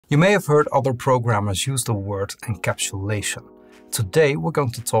You may have heard other programmers use the word encapsulation. Today we're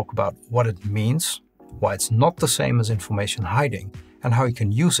going to talk about what it means, why it's not the same as information hiding, and how you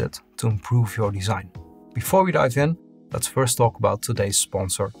can use it to improve your design. Before we dive in, let's first talk about today's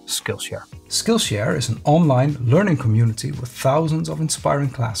sponsor, Skillshare. Skillshare is an online learning community with thousands of inspiring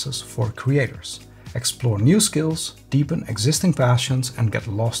classes for creators. Explore new skills, deepen existing passions, and get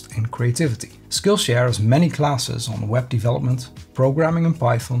lost in creativity. Skillshare has many classes on web development, programming in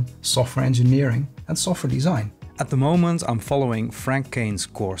Python, software engineering, and software design. At the moment, I'm following Frank Kane's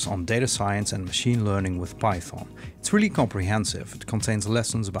course on data science and machine learning with Python. It's really comprehensive. It contains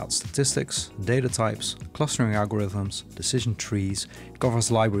lessons about statistics, data types, clustering algorithms, decision trees. It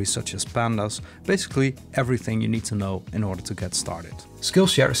covers libraries such as pandas, basically everything you need to know in order to get started.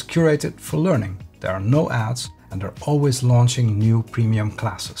 Skillshare is curated for learning. There are no ads and they're always launching new premium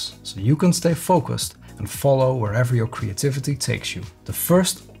classes, so you can stay focused and follow wherever your creativity takes you. The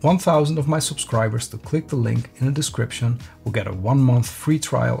first 1,000 of my subscribers to click the link in the description will get a 1-month free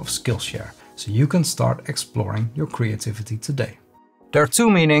trial of Skillshare, so you can start exploring your creativity today. There are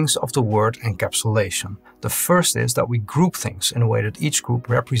two meanings of the word encapsulation. The first is that we group things in a way that each group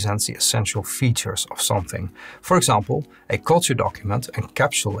represents the essential features of something. For example, a culture document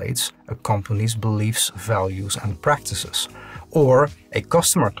encapsulates a company's beliefs, values, and practices. Or a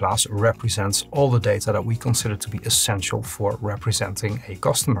customer class represents all the data that we consider to be essential for representing a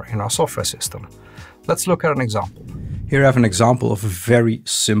customer in our software system. Let's look at an example. Here I have an example of a very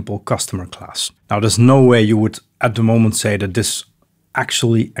simple customer class. Now there's no way you would at the moment say that this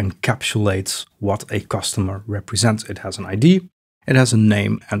actually encapsulates what a customer represents. It has an ID, it has a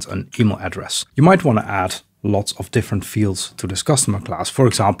name and an email address. You might want to add lots of different fields to this customer class. For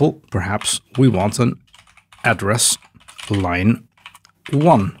example, perhaps we want an address line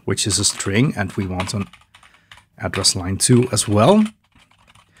 1, which is a string, and we want an address line 2 as well.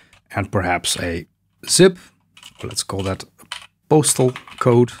 And perhaps a zip, let's call that a postal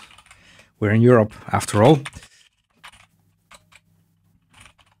code. We're in Europe after all.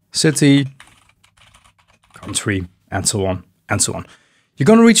 City, country, and so on and so on. You're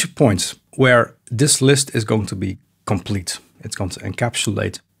going to reach a point where this list is going to be complete. It's going to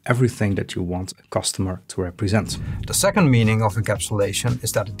encapsulate everything that you want a customer to represent. The second meaning of encapsulation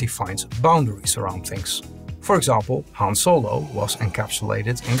is that it defines boundaries around things. For example, Han Solo was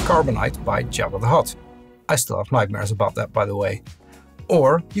encapsulated in carbonite by Jabba the Hutt. I still have nightmares about that, by the way.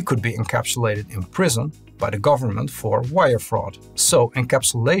 Or you could be encapsulated in prison by the government for wire fraud. So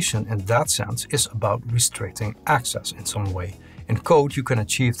encapsulation in that sense is about restricting access in some way. In code you can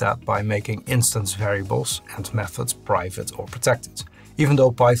achieve that by making instance variables and methods private or protected. Even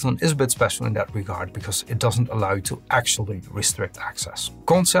though Python is a bit special in that regard because it doesn't allow you to actually restrict access.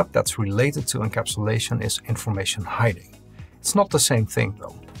 Concept that's related to encapsulation is information hiding. It's not the same thing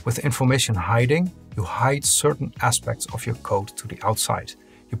though. With information hiding, you hide certain aspects of your code to the outside.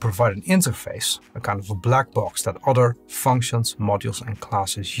 You provide an interface, a kind of a black box that other functions, modules and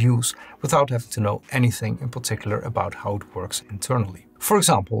classes use without having to know anything in particular about how it works internally. For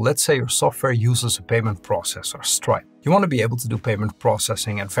example, let's say your software uses a payment processor, Stripe. You want to be able to do payment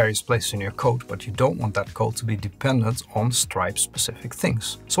processing at various places in your code, but you don't want that code to be dependent on Stripe-specific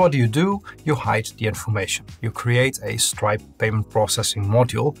things. So what do? You hide the information. You create a Stripe payment processing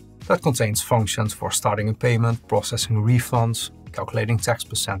module that contains functions for starting a payment, processing refunds, calculating tax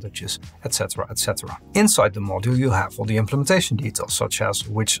percentages, etc., etc. Inside the module you have all the implementation details, such as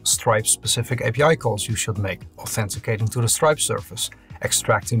which Stripe-specific API calls you should make, authenticating to the Stripe service,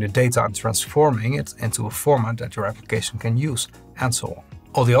 extracting the data and transforming it into a format that your application can use, and so on.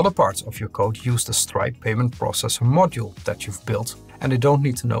 All the other parts of your code use the Stripe payment processor module that you've built, and they don't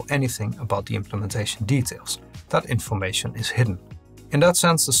need to know anything about the implementation details. That information is hidden. In that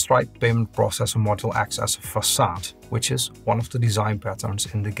sense, the Stripe payment processor module acts as a facade, which is one of the design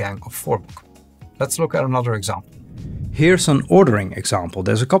patterns in the Gang of 4 book. Let's look at another example. Here's an ordering example.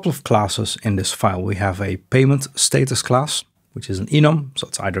 There's a couple of classes in this file. We have a payment status class, which is an enum, so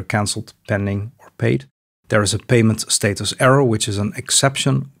it's either cancelled, pending, or paid. There is a payment status error, which is an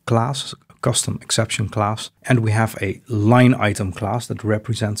exception class, a custom exception class. And we have a line item class that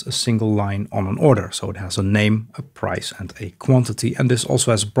represents a single line on an order. So it has a name, a price, and a quantity. And this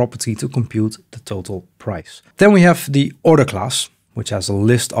also has a property to compute the total price. Then we have the order class, which has a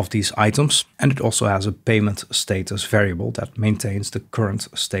list of these items, and it also has a payment status variable that maintains the current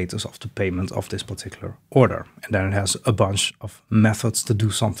status of the payment of this particular order. And then it has a bunch of methods to do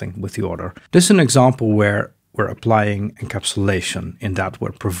something with the order. This is an example where we're applying encapsulation in that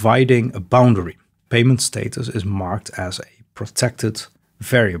we're providing a boundary. Payment status is marked as a protected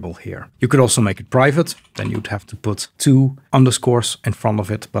variable here. You could also make it private, then you'd have to put 2 underscores in front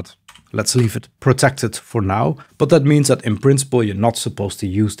of it, but let's leave it protected for now. But that means that in principle, you're not supposed to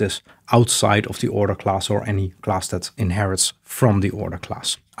use this outside of the order class or any class that inherits from the order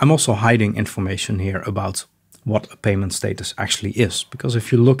class. I'm also hiding information here about what a payment status actually is, because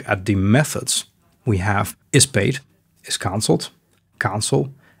if you look at the methods, we have is paid, is cancelled,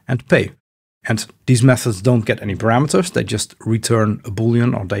 cancel, and pay. And these methods don't get any parameters, they just return a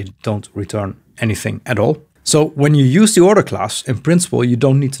boolean, or they don't return anything at all. So when you use the order class, in principle, you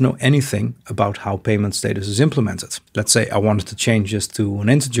don't need to know anything about how payment status is implemented. Let's say I wanted to change this to an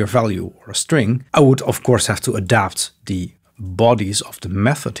integer value or a string. I would of course have to adapt the bodies of the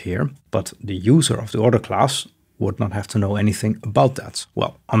method here, but the user of the order class would not have to know anything about that.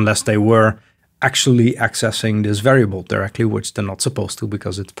 Well, unless they were actually accessing this variable directly, which they're not supposed to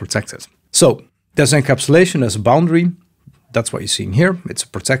because it's protected. So there's encapsulation, there's a boundary. That's what you're seeing here. It's a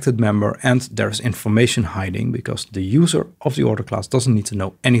protected member, and there's information hiding because the user of the order class doesn't need to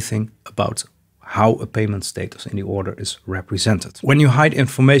know anything about how a payment status in the order is represented. When you hide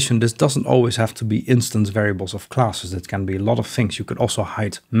information, this doesn't always have to be instance variables of classes. It can be a lot of things. You could also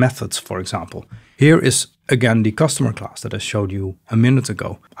hide methods, for example. Here is again the customer class that I showed you a minute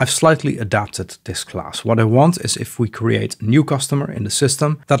ago. I've slightly adapted this class. What I want is if we create a new customer in the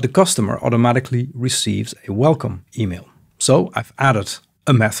system, that the customer automatically receives a welcome email. So I've added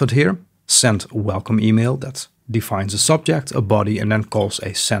a method here, send welcome email, that defines a subject, a body, and then calls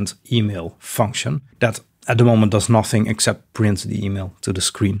a send email function that at the moment does nothing except print the email to the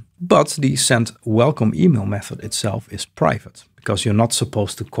screen. But the send welcome email method itself is private because you're not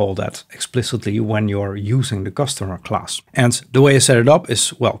supposed to call that explicitly when you're using the customer class. And the way I set it up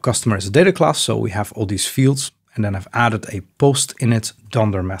is, well, customer is a data class, so we have all these fields, and then I've added a post init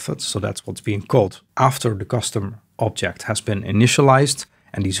donder method. So that's what's being called after the customer object has been initialized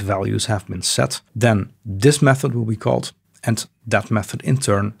and these values have been set. Then this method will be called, and that method in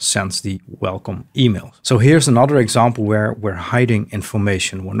turn sends the welcome email. So here's another example where we're hiding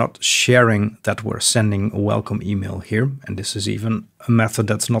information. We're not sharing that we're sending a welcome email here. And this is even a method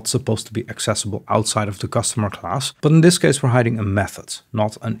that's not supposed to be accessible outside of the customer class. But in this case, we're hiding a method,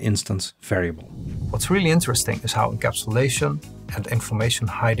 not an instance variable. What's really interesting is how encapsulation and information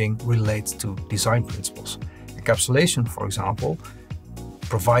hiding relate to design principles. Encapsulation, for example,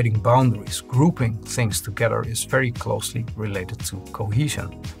 providing boundaries, grouping things together is very closely related to cohesion.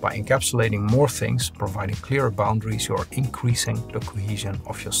 By encapsulating more things, providing clearer boundaries, you're increasing the cohesion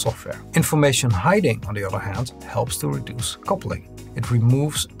of your software. Information hiding, on the other hand, helps to reduce coupling. It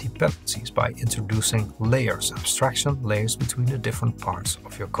removes dependencies by introducing layers, abstraction layers between the different parts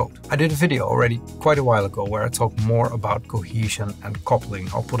of your code. I did a video already quite a while ago where I talked more about cohesion and coupling.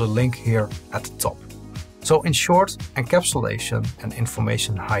 I'll put a link here at the top. So in short, encapsulation and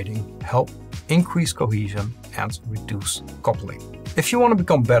information hiding help increase cohesion and reduce coupling. If you want to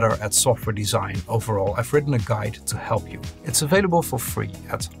become better at software design overall, I've written a guide to help you. It's available for free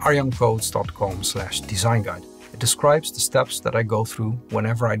at ArjanCodes.com/design guide. It describes the steps that I go through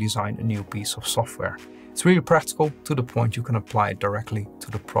whenever I design a new piece of software. It's really practical, to the point you can apply it directly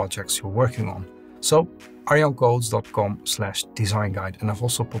to the projects you're working on. So ArjanCodes.com/design guide, and I've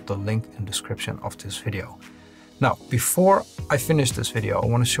also put the link in the description of this video. Now, before I finish this video, I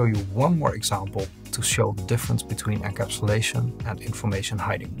want to show you one more example to show the difference between encapsulation and information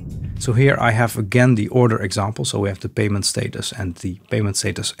hiding. So here I have again the order example. So we have the payment status and the payment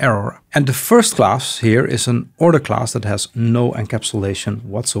status error. And the first class here is an order class that has no encapsulation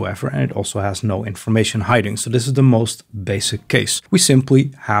whatsoever, and it also has no information hiding. So this is the most basic case. We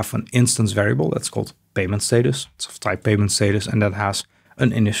simply have an instance variable that's called payment status. It's of type payment status, and that has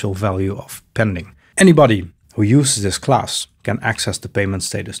an initial value of pending. Anybody who uses this class can access the payment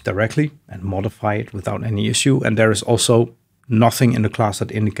status directly and modify it without any issue. And there is also nothing in the class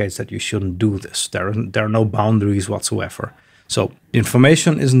that indicates that you shouldn't do this. There are no boundaries whatsoever. So the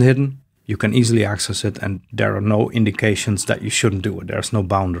information isn't hidden. You can easily access it, and there are no indications that you shouldn't do it. There's no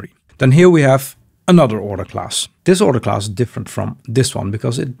boundary. Then here we have another order class. This order class is different from this one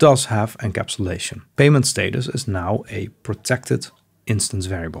because it does have encapsulation. Payment status is now a protected instance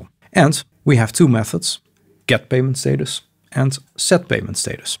variable. And we have two methods, get payment status and set payment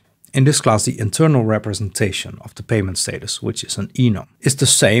status. In this class, the internal representation of the payment status, which is an enum, is the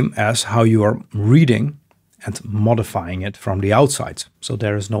same as how you are reading and modifying it from the outside. So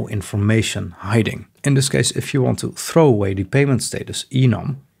there is no information hiding. In this case, if you want to throw away the payment status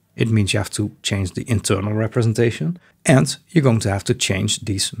enum, it means you have to change the internal representation, and you're going to have to change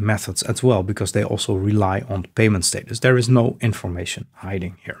these methods as well because they also rely on payment status. There is no information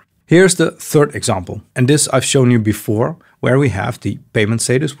hiding here. Here's the third example. And this I've shown you before, where we have the payment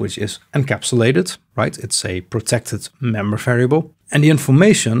status, which is encapsulated, right? It's a protected member variable. And the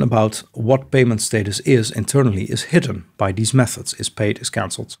information about what payment status is internally is hidden by these methods. Is paid, is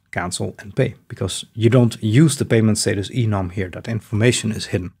cancelled, cancel, and pay. Because you don't use the payment status enum here, that information is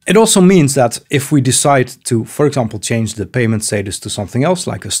hidden. It also means that if we decide to, for example, change the payment status to something else,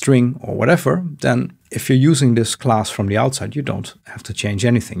 like a string or whatever, then if you're using this class from the outside, you don't have to change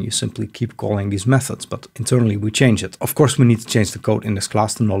anything. You simply keep calling these methods, but internally we change it. Of course, we need to change the code in this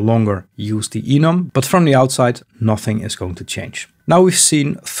class to no longer use the enum, but from the outside, nothing is going to change. Now we've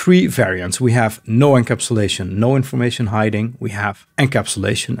seen three variants. We have no encapsulation, no information hiding. We have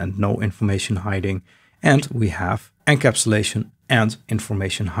encapsulation and no information hiding. And we have encapsulation and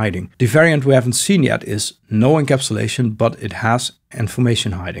information hiding. The variant we haven't seen yet is no encapsulation, but it has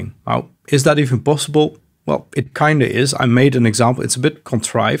information hiding. Now, is that even possible? Well, it kind of is. I made an example. It's a bit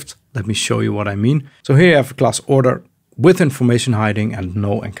contrived. Let me show you what I mean. So here you have a class order with information hiding and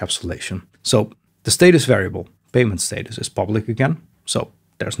no encapsulation. So the status variable, payment status, is public again. So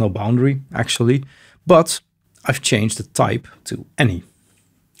there's no boundary actually, but I've changed the type to any.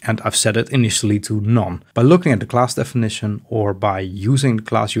 And I've set it initially to none. By looking at the class definition or by using the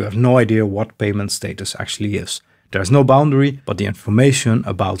class, you have no idea what payment status actually is. There's no boundary, but the information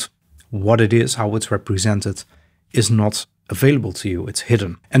about what it is, how it's represented, is not available to you. It's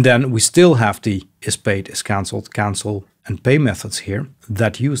hidden. And then we still have the is paid, is cancelled, cancel, and pay methods here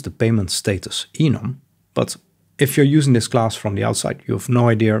that use the payment status enum. But if you're using this class from the outside, you have no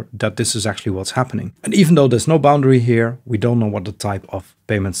idea that this is actually what's happening. And even though there's no boundary here, we don't know what the type of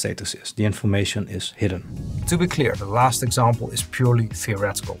payment status is. The information is hidden. To be clear, the last example is purely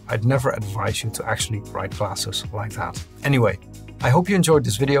theoretical. I'd never advise you to actually write classes like that. Anyway, I hope you enjoyed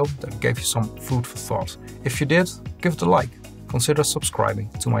this video, that gave you some food for thought. If you did, give it a like. Consider subscribing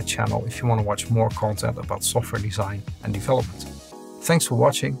to my channel if you want to watch more content about software design and development. Thanks for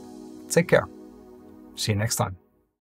watching. Take care. See you next time.